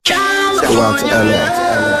go out to LA.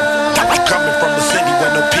 Coming from a city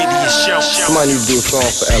where no pity is shown. Somebody need to do a song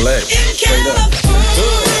for LA. Straight up.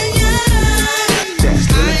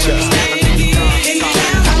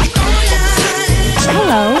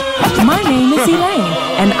 Hello, my name is Elaine,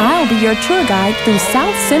 and I'll be your tour guide through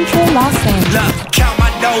South Central Los Angeles. Look, count my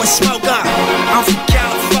dough and smoke up. I'm from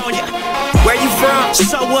California. Where you from?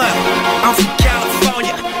 So what? I'm from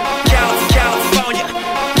California. California.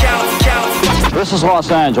 This is Los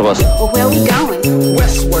Angeles. Well, where we going?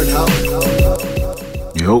 Westward, ho.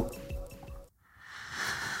 Yup.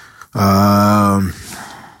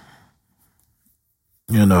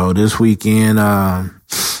 This weekend,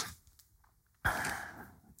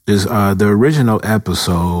 the original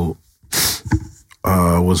episode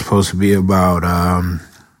was supposed to be about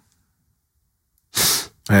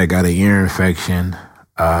I got an ear infection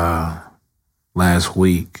last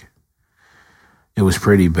week. It was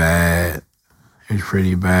pretty bad. And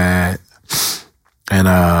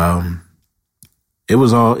it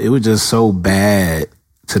was just so bad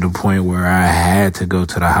to the point where I had to go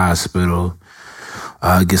to the hospital,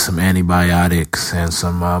 get some antibiotics and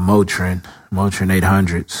some Motrin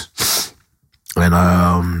 800s. And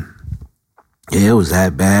it was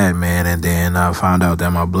that bad, man. And then I found out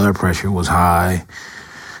that my blood pressure was high.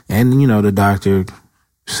 And, the doctor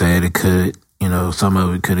said it could, some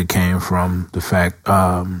of it could have came from the fact,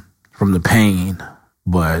 from the pain.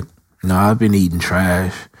 But, I've been eating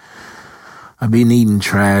trash. I've been eating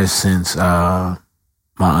trash since, my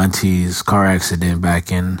auntie's car accident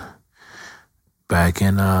back in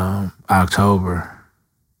October.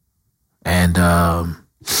 And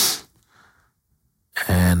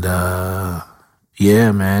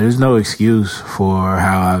yeah, man, there's no excuse for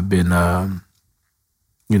how I've been,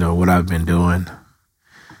 what I've been doing.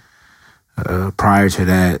 Prior to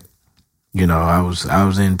that, I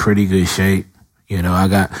was in pretty good shape. I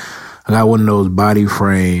got one of those body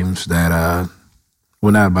frames that,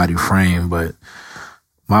 well, not a body frame, but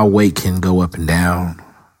my weight can go up and down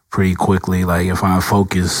pretty quickly. Like if I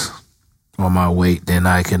focus on my weight, then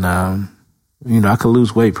I can, I could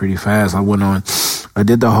lose weight pretty fast. I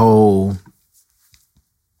did the whole,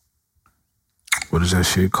 what is that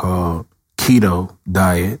shit called? Keto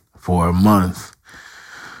diet for a month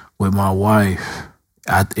with my wife.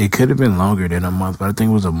 It could have been longer than a month, but I think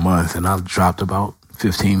it was a month, and I dropped about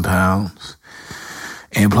 15 pounds.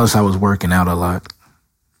 And plus I was working out a lot.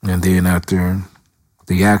 And then after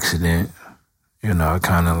the accident, I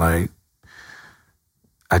kind of like,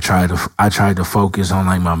 I tried to focus on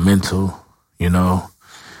like my mental, and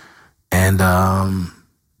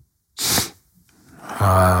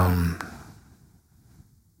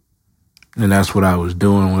that's what I was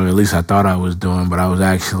doing, or at least I thought I was doing, but I was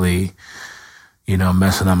actually,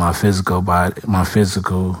 messing up my physical body,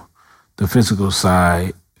 the physical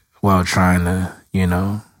side, while trying to,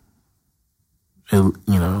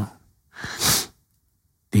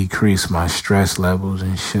 decrease my stress levels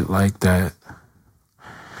and shit like that.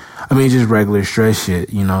 I mean, just regular stress shit,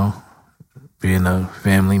 being a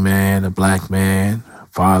family man, a black man,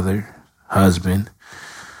 father, husband,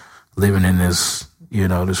 living in this,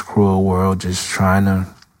 this cruel world, just trying to,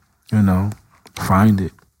 find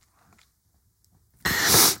it.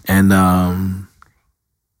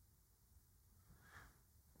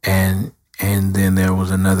 And then there was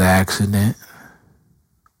another accident,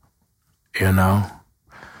 and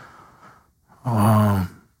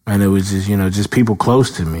it was just, just people close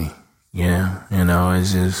to me. Yeah.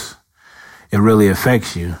 It's just, it really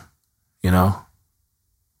affects you, and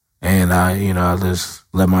I just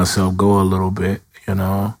let myself go a little bit,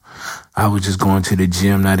 I was just going to the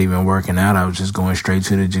gym, not even working out. I was just going straight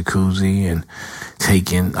to the jacuzzi and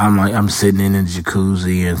I'm sitting in the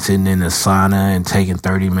jacuzzi and sitting in the sauna and taking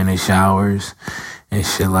 30-minute showers and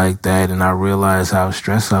shit like that. And I realized how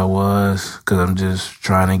stressed I was because I'm just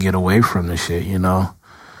trying to get away from the shit, Not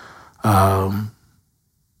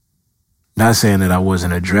saying that I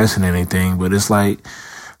wasn't addressing anything, but it's like, I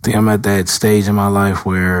think I'm at that stage in my life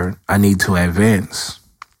where I need to advance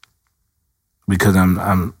because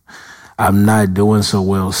I'm not doing so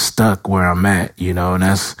well stuck where I'm at, and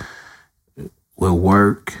that's with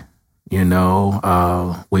work,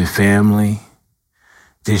 with family,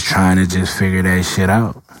 just trying to just figure that shit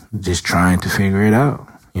out, just trying to figure it out,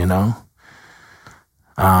 Me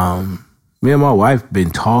and my wife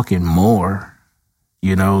been talking more,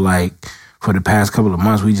 like for the past couple of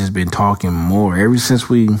months, we just been talking more. Ever since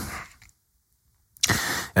we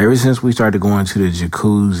started going to the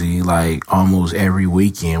jacuzzi, like almost every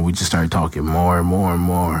weekend, we just started talking more and more and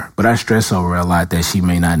more. But I stress over a lot that she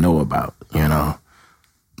may not know about,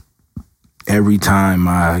 Every time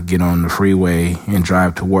I get on the freeway and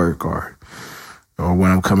drive to work or or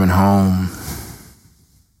when I'm coming home,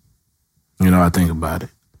 I think about it.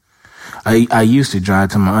 I used to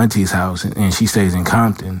drive to my auntie's house, and she stays in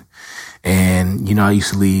Compton. And, I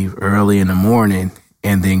used to leave early in the morning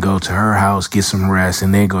and then go to her house, get some rest,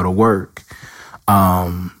 and then go to work.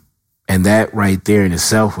 And that right there in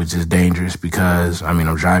itself was just dangerous because,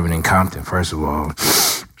 I'm driving in Compton, first of all.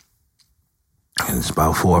 And it's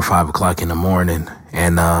about 4 or 5 o'clock in the morning.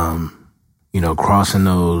 And, crossing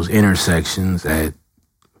those intersections at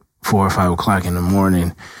 4 or 5 o'clock in the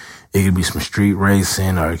morning, it could be some street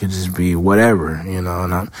racing or it could just be whatever, and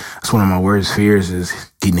that's one of my worst fears is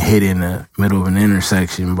getting hit in the middle of an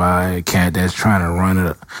intersection by a cat that's trying to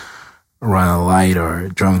run a light or a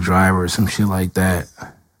drunk driver or some shit like that.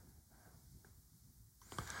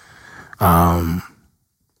 And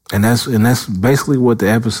that's basically what the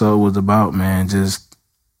episode was about, man. Just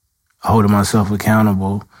holding myself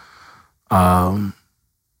accountable.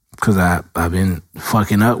 Cause I've been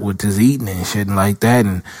fucking up with this eating and shit like that.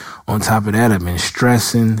 And on top of that, I've been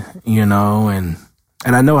stressing, and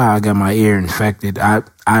I know how I got my ear infected. I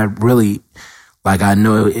really, I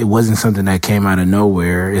know it wasn't something that came out of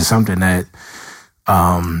nowhere. It's something that,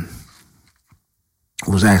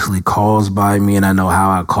 was actually caused by me, and I know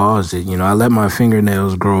how I caused it. I let my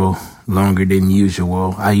fingernails grow longer than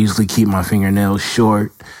usual. I usually keep my fingernails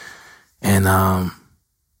short, and I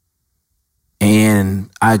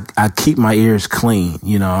keep my ears clean.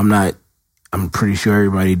 I'm pretty sure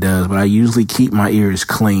everybody does, but I usually keep my ears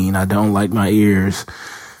clean. I don't like my ears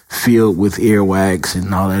filled with earwax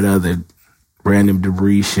and all that other random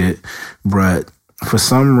debris shit. But for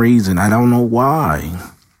some reason, I don't know why.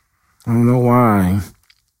 I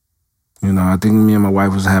think me and my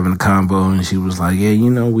wife was having a convo and she was like, yeah,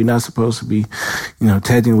 we're not supposed to be,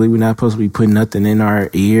 technically we're not supposed to be putting nothing in our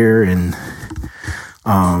ear. And,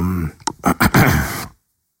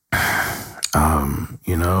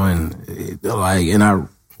 and I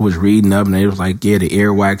was reading up and it was like, yeah, the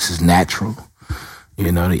earwax is natural. The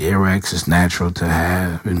earwax is natural to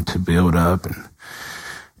have and to build up.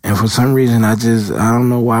 And for some reason, I don't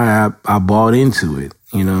know why I bought into it.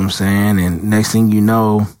 You know what I'm saying? And next thing you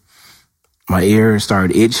know, my ear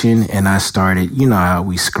started itching and I started, how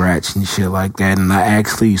we scratch and shit like that. And I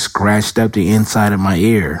actually scratched up the inside of my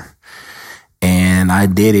ear. And I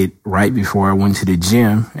did it right before I went to the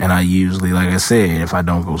gym. And I usually, like I said, if I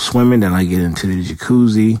don't go swimming, then I get into the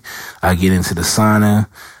jacuzzi, I get into the sauna,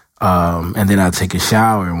 and then I take a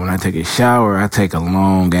shower. And when I take a shower, I take a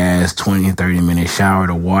long ass 20, 30-minute shower.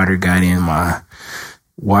 The water got in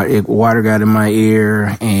my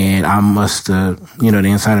ear, and I must have, the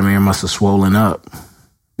inside of my ear must have swollen up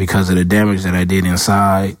because of the damage that I did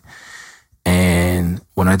inside. And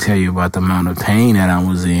when I tell you about the amount of pain that I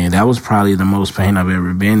was in, that was probably the most pain I've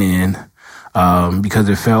ever been in, because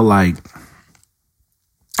it felt like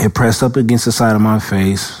it pressed up against the side of my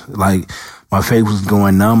face, like my face was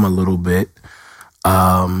going numb a little bit.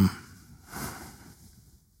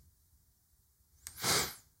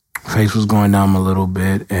 Face was going numb a little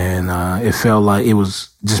bit, and it felt like it was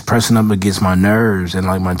just pressing up against my nerves, and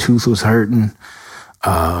like my tooth was hurting.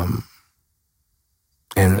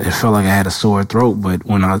 And it felt like I had a sore throat, but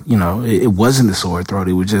when it wasn't a sore throat.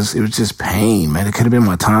 It was just pain, man. It could have been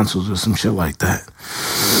my tonsils or some shit like that.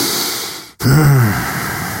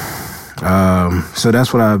 So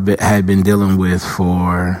that's what I had been dealing with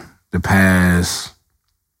for the past,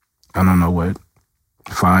 I don't know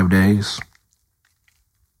 5 days.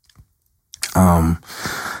 My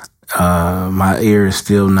ear is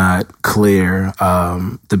still not clear.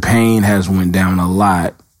 The pain has went down a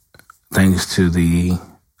lot thanks to the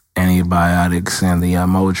antibiotics and the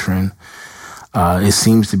Motrin. It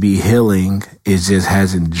seems to be healing. It just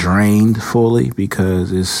hasn't drained fully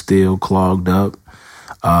because it's still clogged up.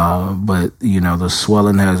 But the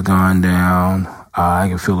swelling has gone down. I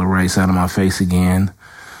can feel the right side of my face again.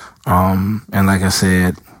 And like I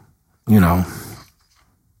said, the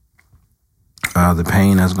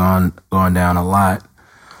pain has gone down a lot.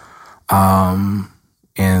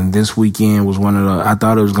 And this weekend was one of those, I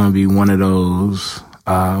thought it was going to be one of those,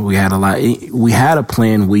 we had a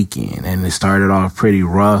planned weekend, and it started off pretty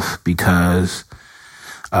rough because,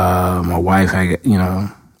 my wife had,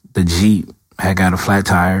 the Jeep had got a flat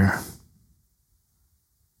tire,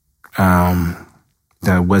 that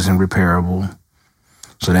wasn't repairable.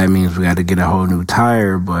 So that means we got to get a whole new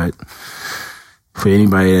tire. But for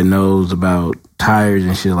anybody that knows about tires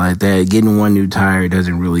and shit like that, getting one new tire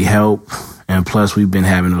doesn't really help. And plus, we've been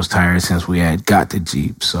having those tires since we had got the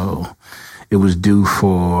Jeep. So it was due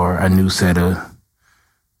for a new set of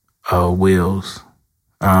wheels.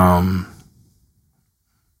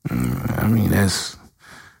 That's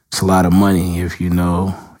It's a lot of money if you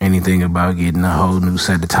know anything about getting a whole new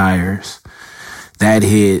set of tires. That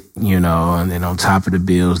hit, and then on top of the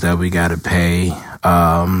bills that we got to pay.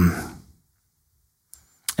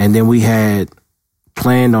 And then we had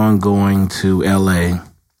planned on going to LA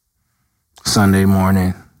Sunday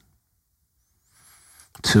morning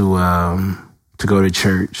to go to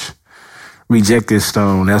church. Rejected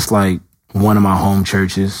Stone, that's like one of my home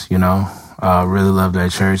churches, really love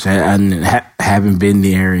that church. I haven't been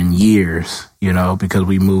there in years, because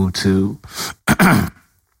we moved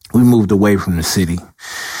away from the city.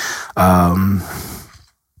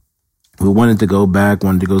 We wanted to go back,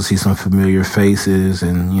 wanted to go see some familiar faces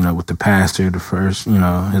and, with the pastor, the first,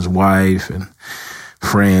 his wife and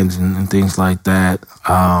friends and things like that.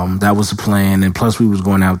 That was the plan. And plus we was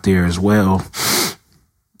going out there as well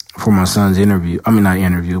for my son's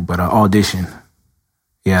audition.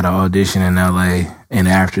 He had an audition in LA in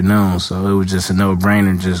the afternoon. So it was just a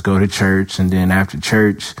no-brainer, just go to church. And then after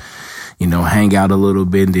church, hang out a little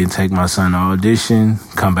bit and then take my son to audition,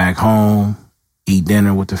 come back home, eat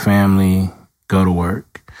dinner with the family, go to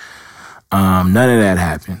work. None of that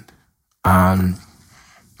happened. None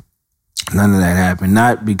of that happened.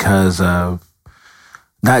 Not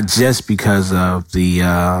just because of the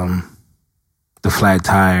flat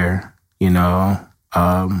tire,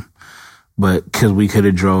 but because we could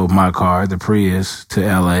have drove my car, the Prius, to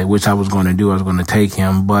LA, which I was going to do. I was going to take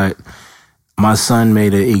him, but my son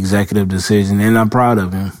made an executive decision, and I'm proud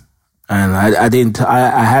of him. And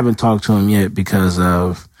I haven't talked to him yet because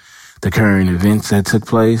of the current events that took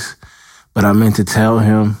place, but I meant to tell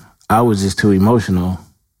him I was just too emotional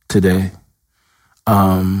today.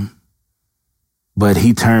 But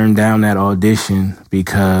he turned down that audition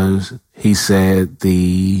because he said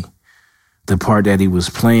the part that he was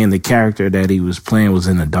playing, the character that he was playing was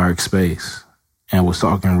in a dark space and was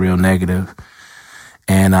talking real negative.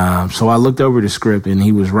 And so I looked over the script and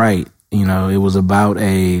he was right. It was about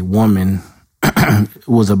a woman, it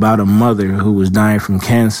was about a mother who was dying from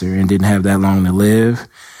cancer and didn't have that long to live.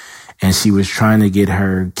 And she was trying to get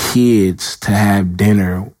her kids to have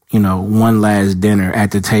dinner, one last dinner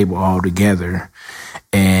at the table all together.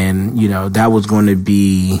 And, that was going to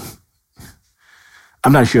be,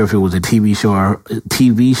 I'm not sure if it was a TV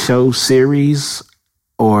show series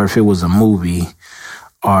or if it was a movie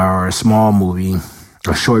or a small movie,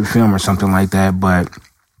 a short film or something like that. But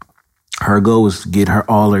her goal was to get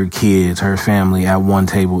all her kids, her family at one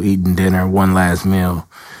table eating dinner, one last meal.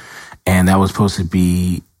 And that was supposed to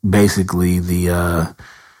be basically the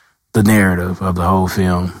narrative of the whole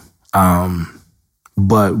film.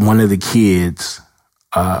 But one of the kids,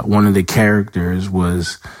 one of the characters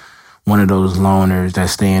was one of those loners that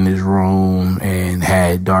stay in his room and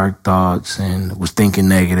had dark thoughts and was thinking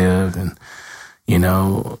negative and,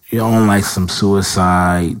 on like some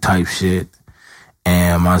suicide type shit.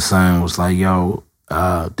 And my son was like, yo,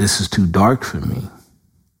 this is too dark for me,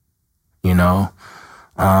 and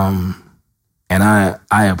I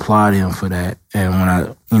applaud him for that. And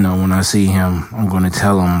when I see him, I'm going to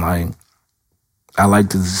tell him, like, I like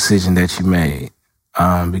the decision that you made,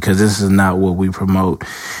 because this is not what we promote.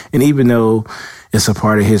 And even though it's a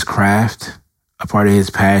part of his craft, a part of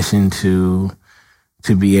his passion to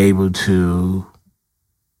be able to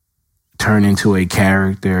turn into a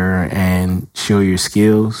character and show your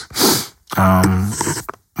skills.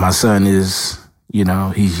 My son is,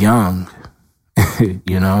 he's young, he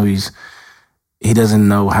doesn't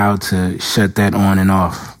know how to shut that on and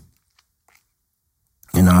off.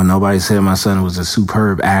 Nobody said my son was a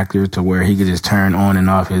superb actor to where he could just turn on and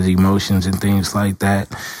off his emotions and things like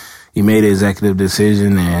that. He made an executive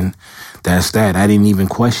decision and that's that. I didn't even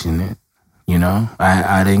question it.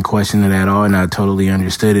 I didn't question it at all, and I totally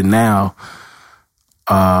understood it now.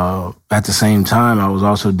 At the same time, I was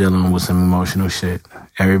also dealing with some emotional shit.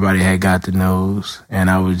 Everybody had got the news, and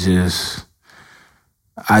I was just,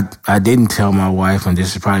 I didn't tell my wife, and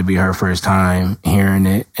this would probably be her first time hearing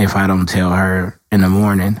it if I don't tell her in the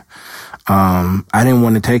morning. I didn't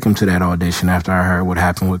want to take him to that audition after I heard what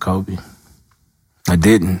happened with Kobe. I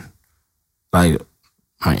didn't. Like,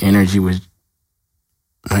 my energy was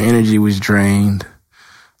drained.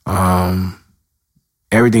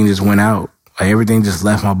 Everything just went out. Like, everything just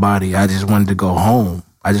left my body. I just wanted to go home.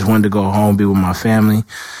 I just wanted to go home, be with my family.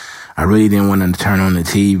 I really didn't want to turn on the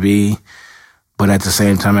TV. But at the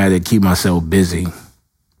same time, I had to keep myself busy.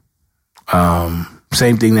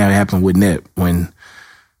 Same thing that happened with Nip. When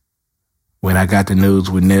I got the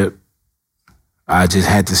news with Nip, I just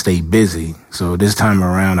had to stay busy. So this time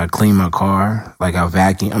around, I cleaned my car. Like, not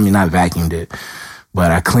vacuumed it,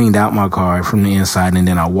 but I cleaned out my car from the inside and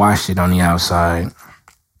then I washed it on the outside.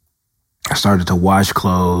 I started to wash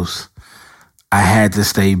clothes. I had to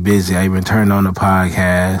stay busy. I even turned on the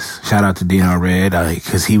podcast. Shout out to Dino Red,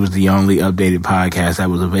 because he was the only updated podcast that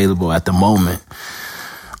was available at the moment.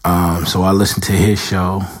 So I listened to his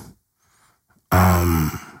show.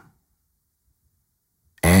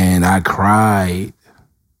 And I cried.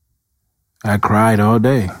 I cried all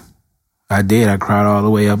day. I did. I cried all the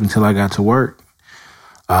way up until I got to work.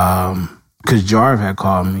 Because Jarv had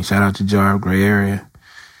called me. Shout out to Jarv, Gray Area.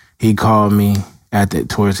 He called me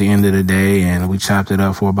towards the end of the day, and we chopped it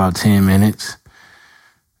up for about 10 minutes.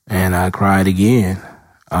 And I cried again.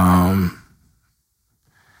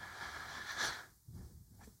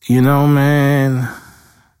 You know, man,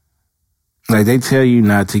 like they tell you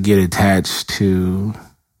not to get attached to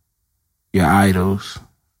your idols,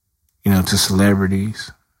 you know, to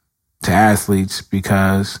celebrities, to athletes,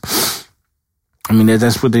 because, I mean,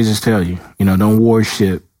 that's what they just tell you. You know, don't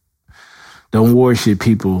worship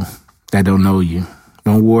people that don't know you.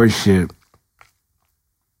 Don't worship,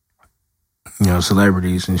 you know,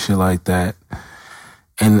 celebrities and shit like that.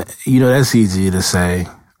 And, you know, that's easy to say.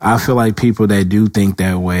 I feel like people that do think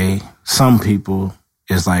that way, some people,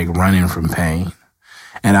 is like running from pain.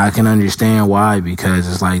 And I can understand why, because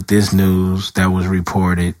it's like this news that was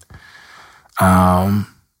reported. I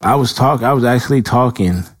was actually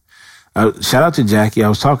talking. Shout out to Jackie. I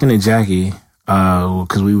was talking to Jackie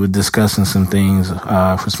because we were discussing some things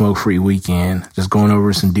for Smoke Free Weekend, just going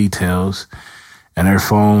over some details. And her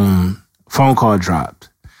phone call dropped.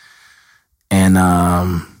 And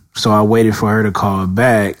so I waited for her to call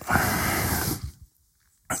back.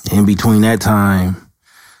 In between that time,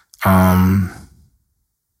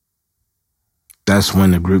 that's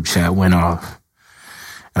when the group chat went off.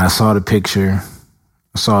 And I saw the picture.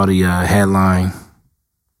 I saw the headline.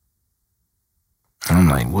 And I'm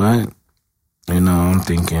like, what? You know, I'm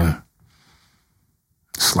thinking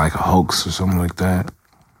it's like a hoax or something like that.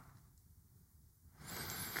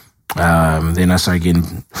 Then I started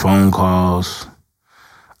getting phone calls.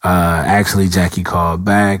 Actually, Jackie called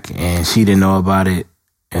back, and she didn't know about it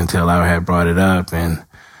until I had brought it up. And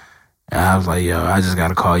I was like, yo, I just got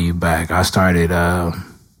to call you back. I started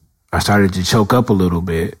to choke up a little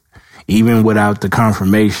bit. Even without the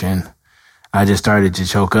confirmation, I just started to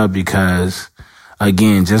choke up because,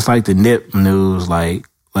 again, just like the Nip news, like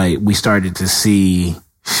we started to see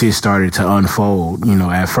shit started to unfold. You know,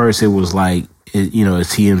 at first it was like, it's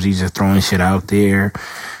TMZ just throwing shit out there.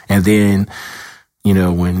 And then, you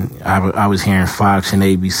know, when I was hearing Fox and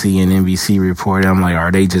ABC and NBC report, I'm like,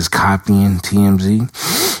 are they just copying TMZ?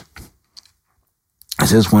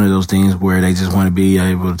 It's just one of those things where they just want to be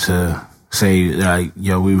able to say, like,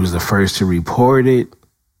 yo, we was the first to report it,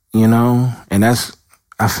 you know? And I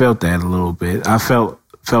felt that a little bit. I felt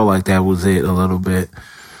like that was it a little bit.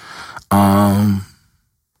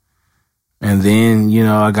 And then, you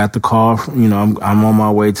know, I got the call from, you know, I'm on my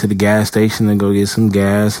way to the gas station to go get some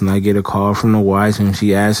gas, and I get a call from the wife, and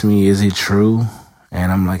she asked me, is it true?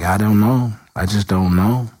 And I'm like, I don't know. I just don't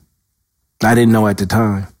know. I didn't know at the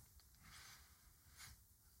time.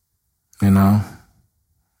 You know?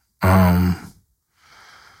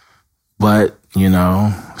 But, you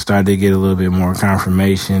know, started to get a little bit more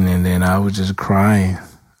confirmation, and then I was just crying.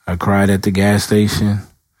 I cried at the gas station.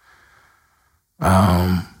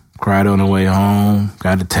 Cried on the way home.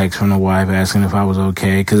 Got a text from the wife asking if I was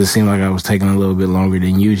okay, because it seemed like I was taking a little bit longer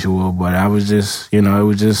than usual. But I was just, you know, it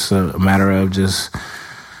was just a matter of just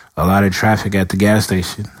a lot of traffic at the gas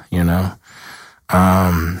station, you know.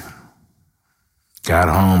 Got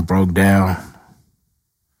home, broke down.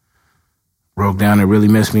 It really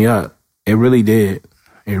messed me up. It really did.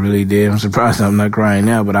 It really did. I'm surprised I'm not crying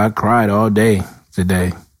now, but I cried all day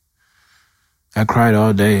today. I cried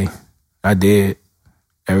all day. I did.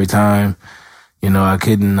 Every time, you know, I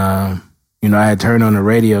couldn't, you know, I had turned on the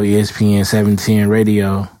radio, ESPN 710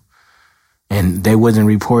 radio, and they wasn't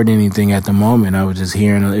reporting anything at the moment. I was just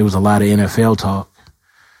hearing, it was a lot of NFL talk.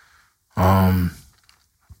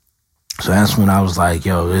 So that's when I was like,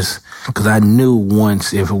 yo, because I knew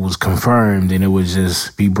once if it was confirmed, then it would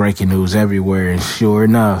just be breaking news everywhere. And sure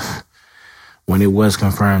enough, when it was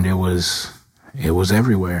confirmed, it was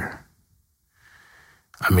everywhere.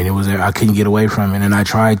 I mean, it was there. I couldn't get away from it, and I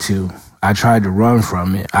tried to run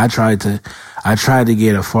from it. I tried to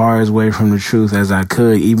get as far away from the truth as I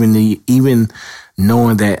could, even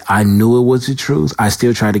knowing that I knew it was the truth. I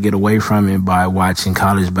still tried to get away from it by watching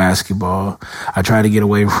college basketball. I tried to get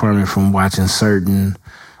away from it from watching certain,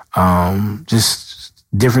 just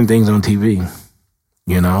different things on TV,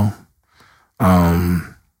 you know?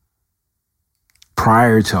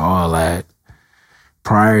 Prior to all that,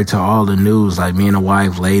 prior to all the news, like me and the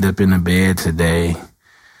wife laid up in the bed today.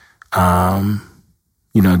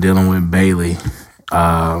 dealing with Bailey.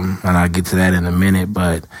 And I'll get to that in a minute.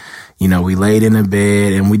 But, we laid in the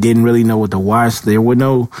bed and we didn't really know what to watch. There were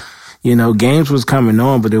no, games was coming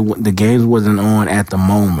on, but the games wasn't on at the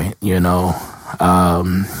moment, we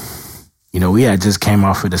had just came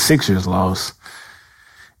off of the Sixers loss.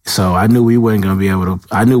 So I knew we wasn't going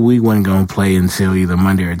to play until either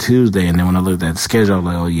Monday or Tuesday. And then when I looked at the schedule, I was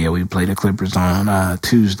like, oh yeah, we play the Clippers on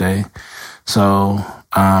Tuesday. So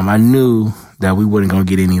I knew that we wasn't going to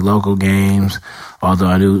get any local games,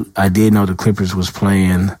 although I did know the Clippers was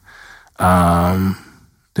playing. But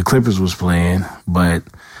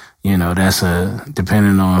that's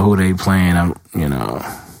depending on who they playing.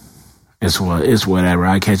 It's whatever.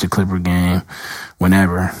 I catch a Clipper game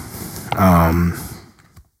whenever.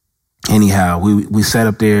 Anyhow, we sat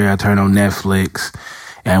up there. I turned on Netflix,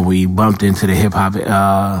 and we bumped into the Hip Hop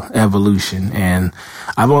Evolution. And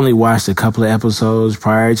I've only watched a couple of episodes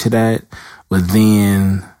prior to that, but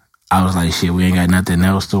then I was like, shit, we ain't got nothing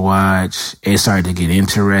else to watch. It started to get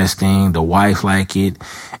interesting. The wife liked it,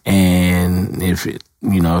 and if you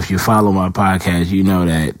follow my podcast, you know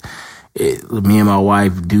that me and my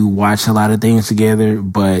wife do watch a lot of things together,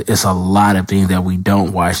 but it's a lot of things that we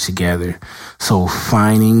don't watch together. So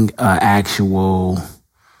finding an actual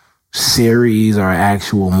series or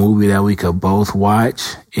actual movie that we could both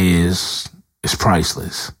watch is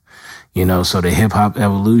priceless. So the Hip Hop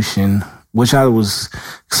Evolution, which I was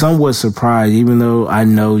somewhat surprised, even though I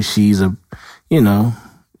know she's a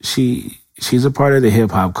part of the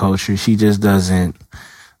hip hop culture. She just doesn't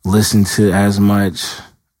listen to as much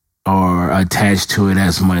or attach to it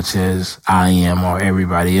as much as I am or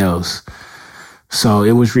everybody else. So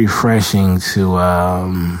it was refreshing to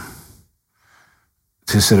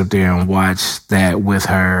sit up there and watch that with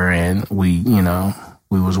her. And we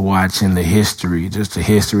was watching the history of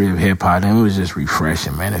hip hop, and it was just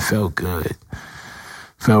refreshing, man. It felt good.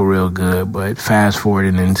 Felt real good. But fast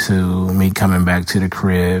forwarding into me coming back to the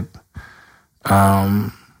crib,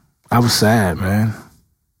 I was sad, man.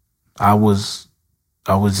 I was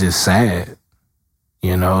just sad.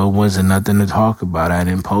 It wasn't nothing to talk about. I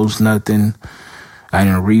didn't post nothing. I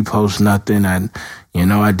didn't repost nothing. I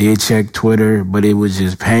did check Twitter, but it was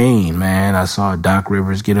just pain, man. I saw Doc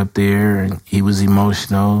Rivers get up there and he was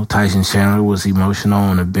emotional. Tyson Chandler was emotional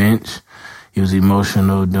on the bench. He was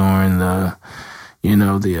emotional during the beginning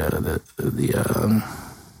of the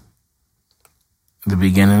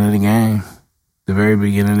game. The very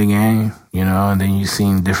beginning of the game, and then you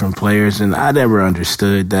seen different players, and I never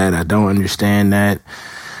understood that. I don't understand that.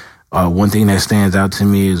 One thing that stands out to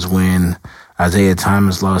me is when Isaiah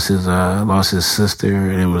Thomas lost his sister,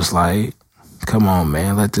 and it was like, come on,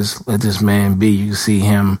 man, let this man be. You see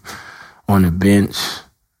him on the bench,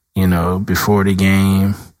 before the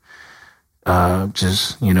game.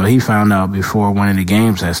 He found out before one of the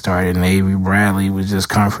games that started, and Avery Bradley was just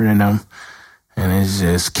comforting him. And it's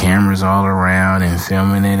just cameras all around and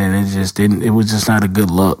filming it, and it was just not a good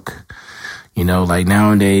look. Like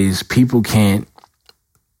nowadays, people can't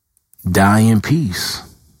die in peace.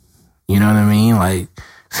 You know what I mean? Like,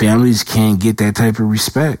 families can't get that type of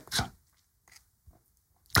respect.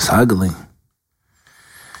 It's ugly.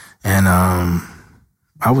 And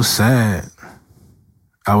I was sad.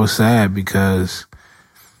 I was sad because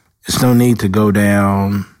there's no need to go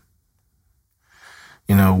down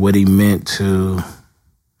what he meant to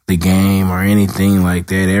the game or anything like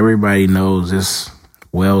that. Everybody knows it's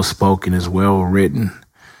well-spoken, it's well-written.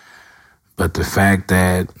 But the fact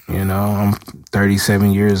that, I'm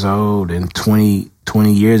 37 years old and 20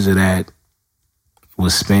 years of that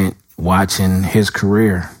was spent watching his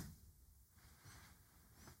career,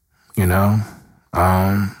 and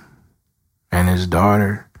his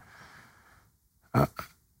daughter.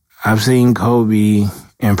 I've seen Kobe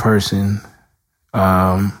in person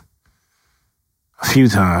a few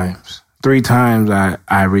times. 3 times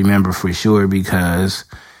I remember for sure because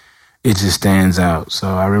it just stands out. So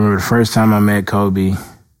I remember the first time I met Kobe,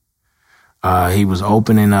 he was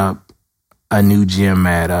opening up a new gym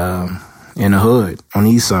in the hood on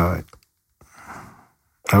the east side.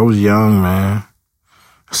 I was young, man.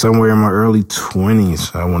 Somewhere in my early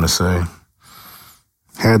 20s, I want to say.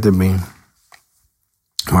 Had to be.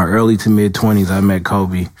 My early to mid 20s, I met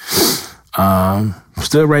Kobe.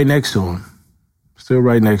 Still right next to him.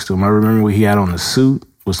 I remember what he had on the suit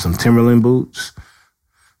with some Timberland boots,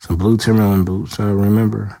 some blue Timberland boots, I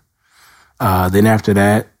remember. Then after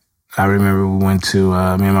that, I remember we went to,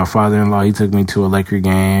 me and my father-in-law, he took me to a Laker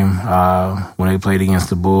game when they played against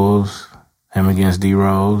the Bulls, him against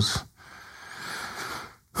D-Rose.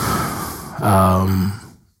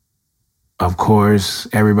 of course,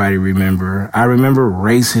 everybody I remember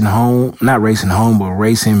racing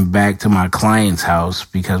back to my client's house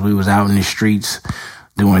because we was out in the streets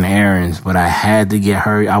doing errands, but I had to get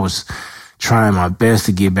hurried. I was trying my best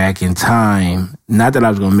to get back in time. Not that I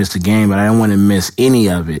was going to miss the game, but I didn't want to miss any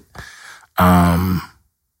of it.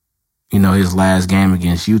 His last game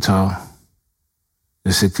against Utah, the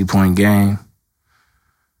 60-point game.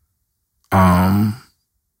 And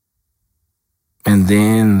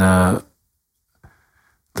then the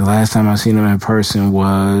last time I seen him in person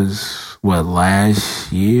was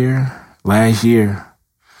last year. He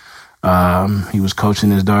was coaching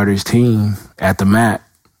his daughter's team at the MAP,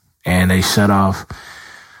 and they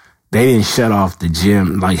didn't shut off the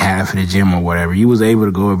gym, like half of the gym or whatever. You was able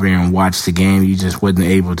to go over there and watch the game. You just wasn't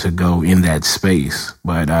able to go in that space.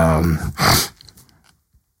 But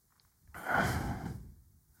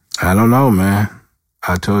I don't know, man.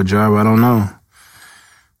 I told Jarb I don't know.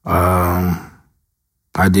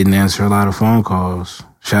 I didn't answer a lot of phone calls.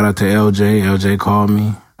 Shout out to LJ. LJ called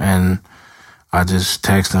me, and I just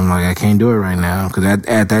texted him like, I can't do it right now. Because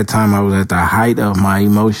at that time, I was at the height of my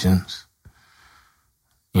emotions.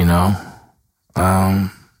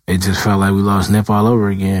 It just felt like we lost Nip all over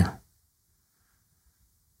again.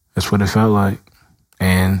 That's what it felt like.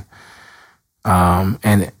 And let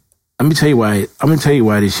me tell you why. I'm gonna tell you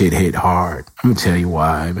why this shit hit hard. I'm gonna tell you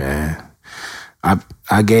why, man.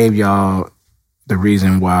 I gave y'all the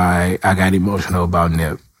reason why I got emotional about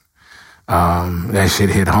Nip. That shit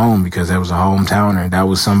hit home because that was a hometowner. That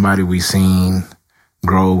was somebody we seen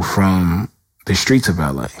grow from the streets of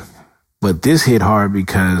LA. But this hit hard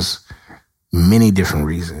because many different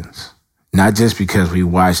reasons. Not just because we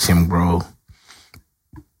watched him grow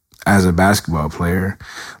as a basketball player.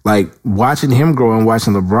 Like, watching him grow and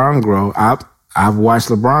watching LeBron grow, I've watched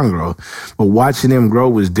LeBron grow. But watching him grow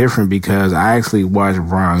was different because I actually watched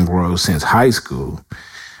LeBron grow since high school.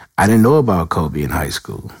 I didn't know about Kobe in high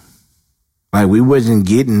school. Like, we wasn't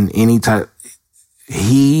getting any type.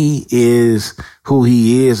 He is who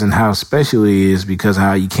he is and how special he is because of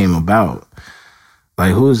how he came about.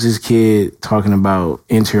 Like, who is this kid talking about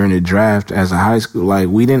entering the draft as a high school? Like,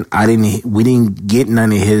 we didn't get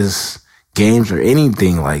none of his games or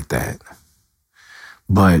anything like that.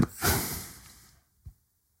 But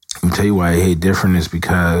I'll tell you why it hit different is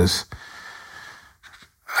because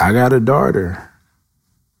I got a daughter,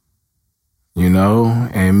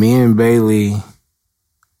 and me and Bailey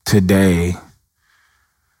today,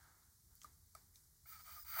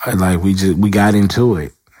 we got into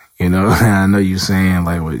it. And I know you saying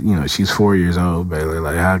she's 4 years old, Bailey.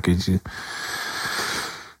 Like, how could you?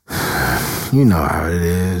 You know how it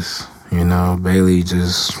is. Bailey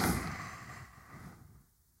just,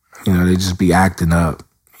 they just be acting up.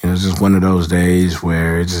 It's just one of those days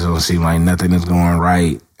where it just don't seem like nothing is going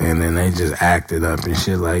right. And then they just acted up and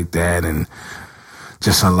shit like that. And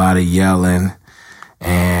just a lot of yelling.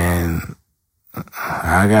 And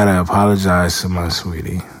I gotta apologize to my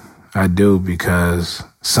sweetie. I do, because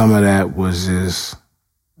some of that was just,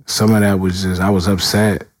 I was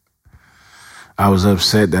upset. I was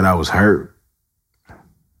upset that I was hurt.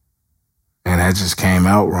 And that just came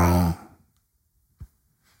out wrong.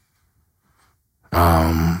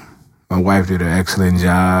 My wife did an excellent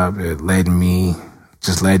job at letting me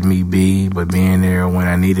be, but being there when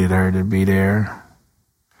I needed her to be there.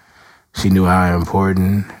 She knew how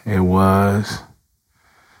important it was.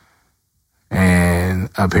 And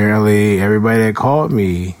apparently everybody that called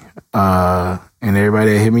me, and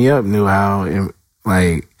everybody that hit me up knew how,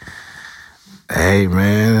 like, hey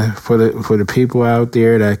man, for the people out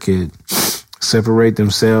there that could separate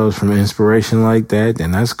themselves from inspiration like that,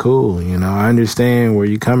 then that's cool. I understand where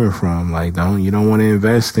you're coming from. Like, you don't want to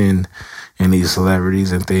invest in these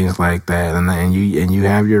celebrities and things like that. And you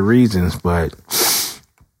have your reasons, but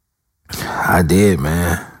I did,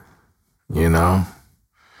 man.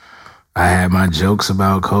 I had my jokes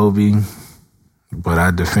about Kobe, but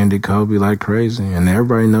I defended Kobe like crazy, and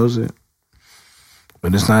everybody knows it.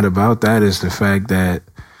 But it's not about that. It's the fact that,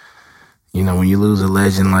 when you lose a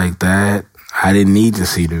legend like that, I didn't need to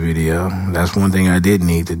see the video. That's one thing I did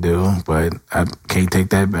need to do, but I can't take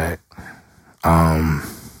that back.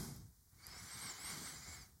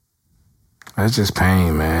 That's just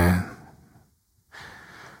pain, man.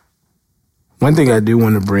 One thing I do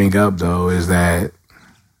want to bring up, though, is that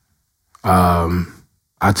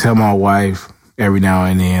I tell my wife every now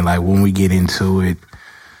and then, like, when we get into it,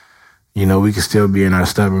 we can still be in our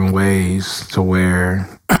stubborn ways to where,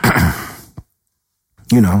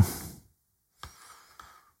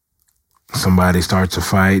 somebody starts a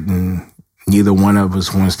fight and neither one of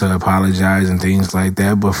us wants to apologize and things like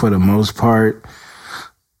that. But for the most part,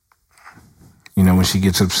 You know, when she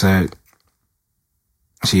gets upset,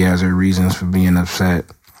 she has her reasons for being upset.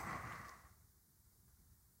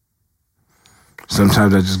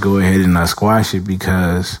 Sometimes I just go ahead and I squash it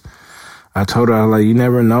because I told her, like, you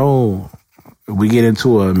never know. We get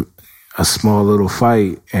into a small little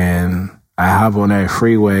fight and I hop on that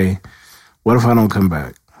freeway. What if I don't come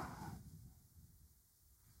back?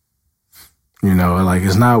 You know, like,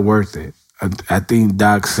 it's not worth it. I think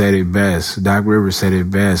Doc said it best. Doc Rivers said it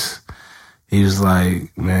best. He was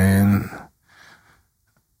like, man,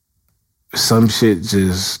 some shit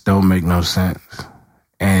just don't make no sense.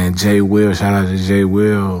 And Jay Will, shout out to Jay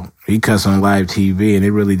Will, he cussed on live TV and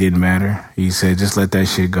it really didn't matter. He said, just let that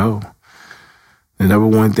shit go. The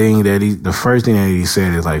the first thing that he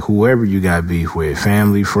said is like, whoever you got beef with,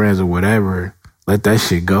 family, friends, or whatever, let that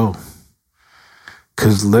shit go.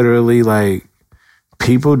 Cause literally, like,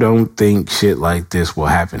 people don't think shit like this will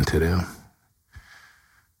happen to them.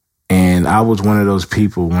 And I was one of those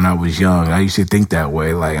people when I was young. I used to think that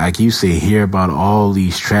way. Like, I used to hear about all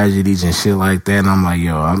these tragedies and shit like that. And I'm like,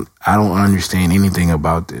 yo, I don't understand anything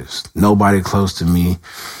about this. Nobody close to me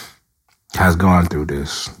has gone through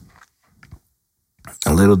this.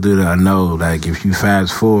 A little did I know, like, if you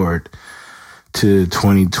fast forward to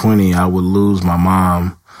 2020, I would lose my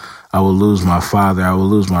mom. I would lose my father. I would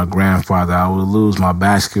lose my grandfather. I would lose my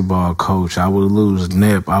basketball coach. I would lose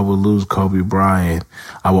Nip. I would lose Kobe Bryant.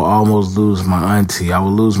 I would almost lose my auntie. I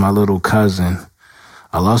would lose my little cousin.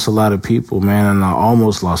 I lost a lot of people, man, and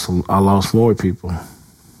I lost more people.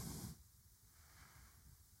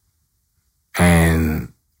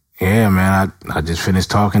 And yeah, man, I just finished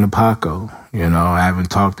talking to Paco. You know, I haven't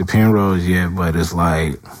talked to Penrose yet, but it's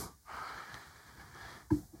like,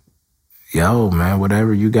 yo, man,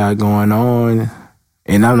 whatever you got going on,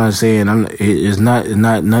 and I'm not saying it's not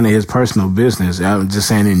none of his personal business. I'm just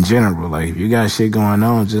saying in general, like, if you got shit going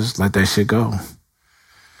on, just let that shit go.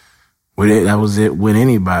 That was it with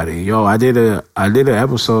anybody. Yo, I did an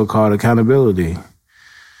episode called Accountability,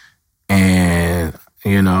 and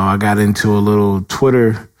you know, I got into a little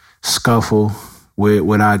Twitter scuffle with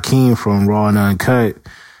Akeem from Raw and Uncut.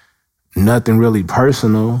 Nothing really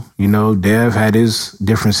personal. You know, Dev had his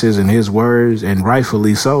differences in his words, and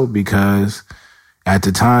rightfully so, because at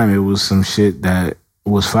the time it was some shit that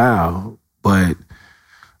was foul. But,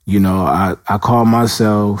 you know, I call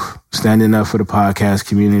myself standing up for the podcast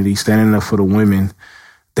community, standing up for the women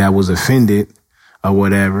that was offended or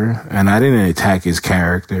whatever. And I didn't attack his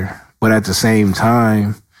character. But at the same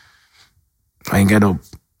time, I ain't got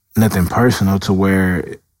nothing personal to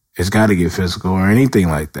where it's got to get physical or anything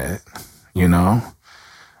like that. You know,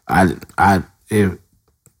 I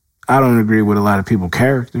don't agree with a lot of people's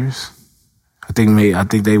characters. I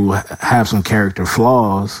think they will have some character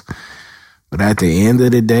flaws, but at the end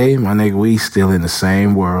of the day, my nigga, we still in the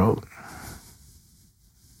same world.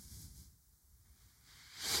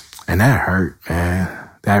 And that hurt, man.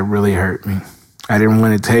 That really hurt me. I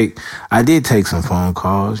did take some phone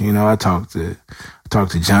calls. You know, I talked to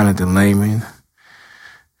Jonathan Lehman.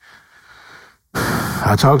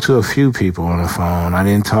 I talked to a few people on the phone. I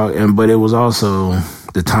didn't talk, but it was also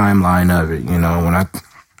the timeline of it. You know, when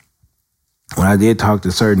I did talk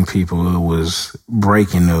to certain people, it was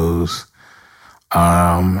breaking news.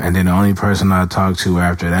 And then the only person I talked to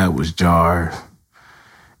after that was Jarv.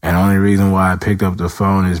 And the only reason why I picked up the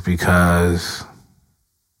phone is because,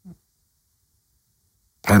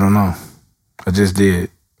 I don't know. I just did,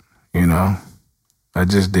 you know. I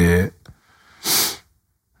just did.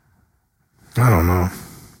 I don't know.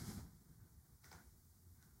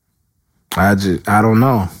 I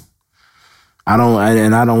don't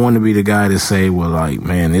know. I don't want to be the guy to say, well, like,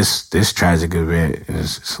 man, this tragic event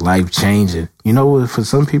is it's life changing. You know, for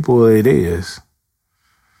some people it is.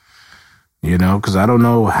 You know, because I don't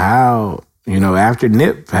know how. You know, after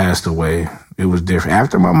Nip passed away, it was different.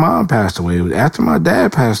 After my mom passed away, after my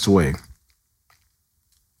dad passed away,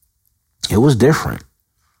 it was different.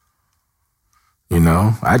 You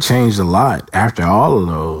know, I changed a lot after all of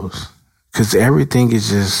those, because everything is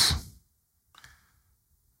just,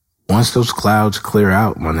 once those clouds clear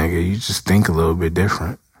out, my nigga, you just think a little bit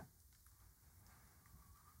different.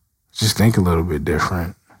 Just think a little bit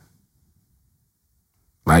different.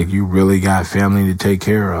 Like, you really got family to take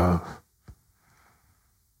care of.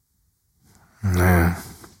 Man.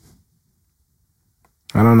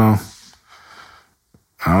 I don't know,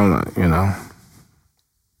 you know.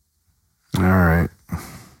 All right.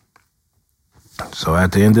 So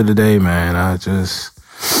at the end of the day, man, I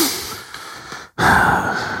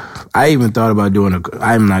even thought about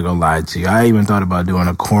I'm not going to lie to you. I even thought about doing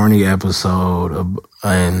a corny episode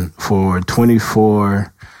and for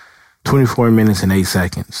 24 24 minutes and 8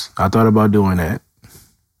 seconds. I thought about doing that.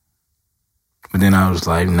 But then I was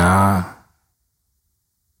like, nah,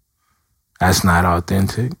 that's not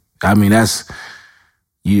authentic. I mean, that's,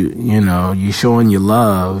 you showing your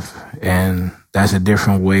love, and that's a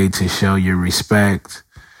different way to show your respect,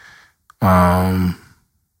 or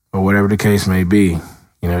whatever the case may be,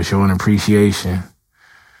 showing appreciation.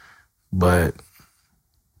 But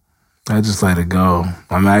I just let it go.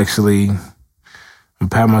 I'm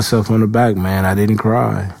patting myself on the back, man. I didn't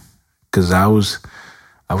cry because I was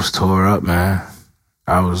tore up, man.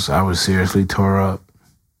 I was seriously tore up.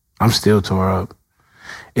 I'm still tore up.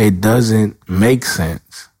 It doesn't make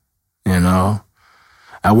sense,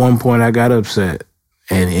 At one point, I got upset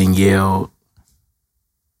and yelled.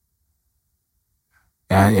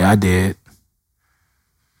 I did.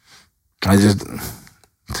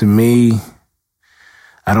 To me,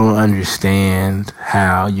 I don't understand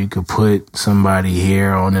how you could put somebody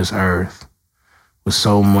here on this earth with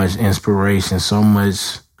so much inspiration, so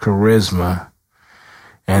much charisma,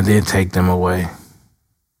 and then take them away.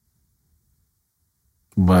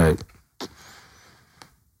 But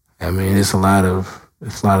I mean, it's a lot of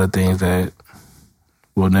things that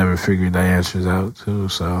we'll never figure the answers out to.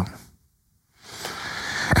 So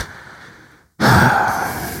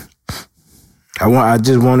I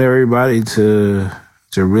just want everybody to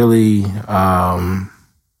really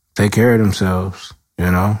take care of themselves.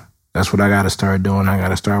 That's what I got to start doing. I got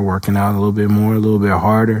to start working out a little bit more, a little bit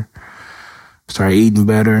harder. Start eating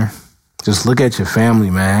better. Just look at your family,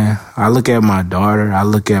 man. I look at my daughter. I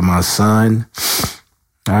look at my son.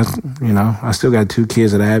 I still got 2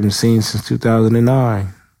 kids that I haven't seen since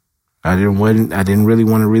 2009. I didn't really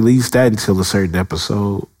want to release that until a certain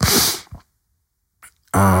episode.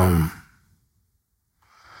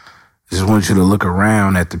 Just want you to look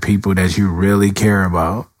around at the people that you really care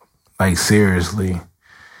about, like seriously.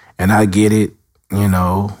 And I get it,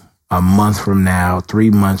 a month from now,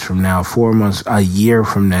 3 months from now, 4 months, a year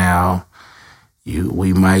from now,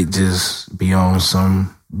 we might just be on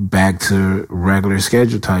some back to regular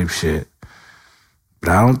schedule type shit. But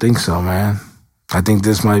I don't think so, man. I think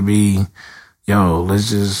this might be, let's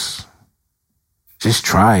just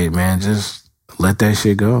try it, man. Just let that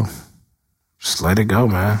shit go. Just let it go,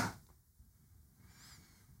 man.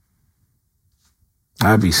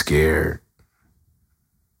 I'd be scared.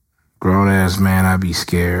 Grown ass man, I'd be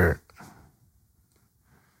scared.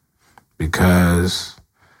 Because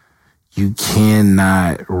you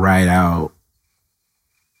cannot write out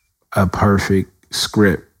a perfect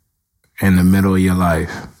script in the middle of your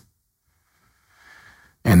life.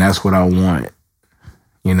 And that's what I want.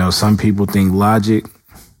 Some people think logic.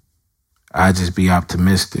 I just be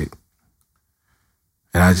optimistic.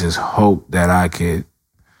 And I just hope that I could.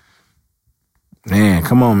 Man,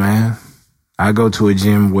 come on, man. I go to a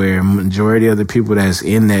gym where majority of the people that's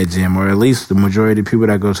in that gym, or at least the majority of the people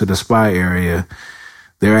that go to the spa area,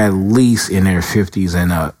 they're at least in their 50s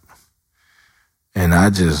and up. And I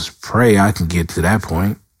just pray I can get to that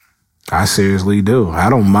point. I seriously do. I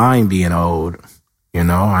don't mind being old. I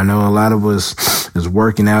know a lot of us is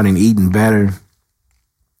working out and eating better,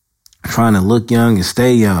 trying to look young and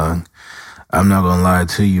stay young. I'm not going to lie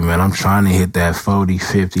to you, man. I'm trying to hit that 40,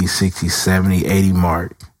 50, 60, 70, 80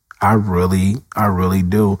 mark. I really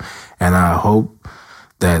do. And I hope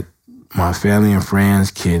that my family and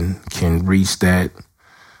friends can reach that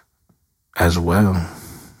as well.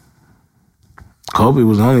 Kobe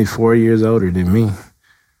was only 4 years older than me.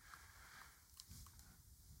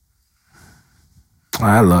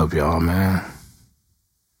 I love y'all, man.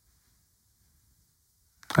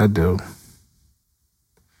 I do.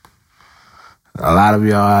 A lot of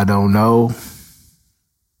y'all I don't know.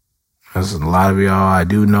 There's a lot of y'all I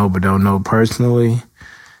do know but don't know personally.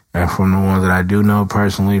 And from the ones that I do know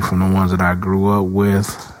personally, from the ones that I grew up with,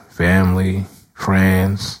 family,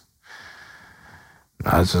 friends,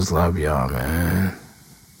 I just love y'all, man.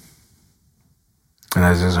 And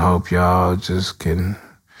I just hope y'all just can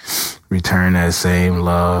return that same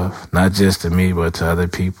love, not just to me, but to other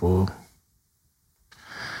people.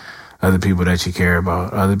 Other people that you care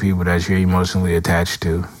about, other people that you're emotionally attached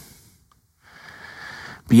to.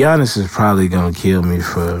 Be honest is probably going to kill me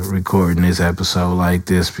for recording this episode like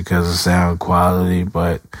this because of sound quality,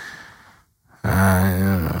 but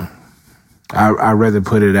I'd rather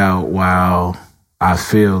put it out while I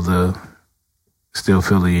still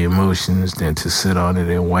feel the emotions than to sit on it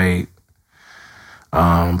and wait.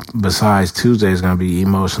 Besides, Tuesday is going to be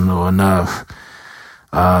emotional enough.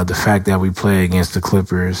 The fact that we play against the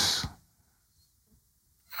Clippers,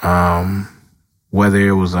 whether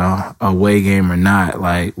it was a away game or not,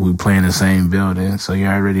 like we play in the same building, so you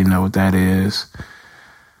already know what that is.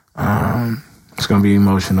 It's going to be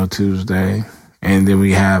Emotional Tuesday. And then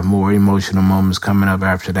we have more emotional moments coming up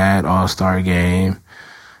after that, All-Star Game.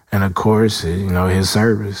 And, of course, his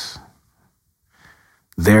service.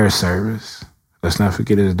 Their service. Let's not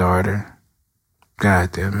forget his daughter.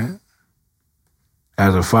 God damn it.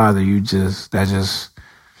 As a father,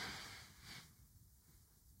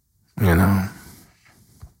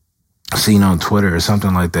 seen on Twitter or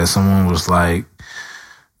something like that, someone was like,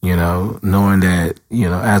 knowing that,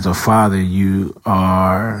 as a father, you're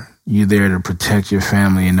there to protect your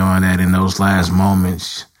family, and knowing that in those last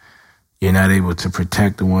moments, you're not able to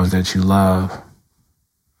protect the ones that you love.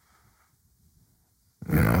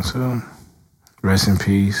 So rest in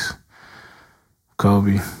peace,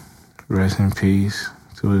 Kobe. Rest in peace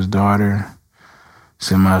to his daughter.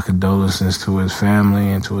 Send my condolences to his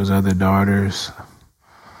family and to his other daughters.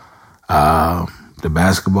 The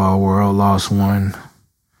basketball world lost one.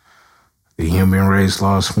 The human race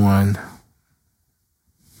lost one.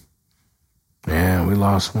 Yeah, we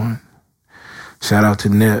lost one. Shout out to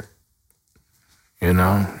Nip.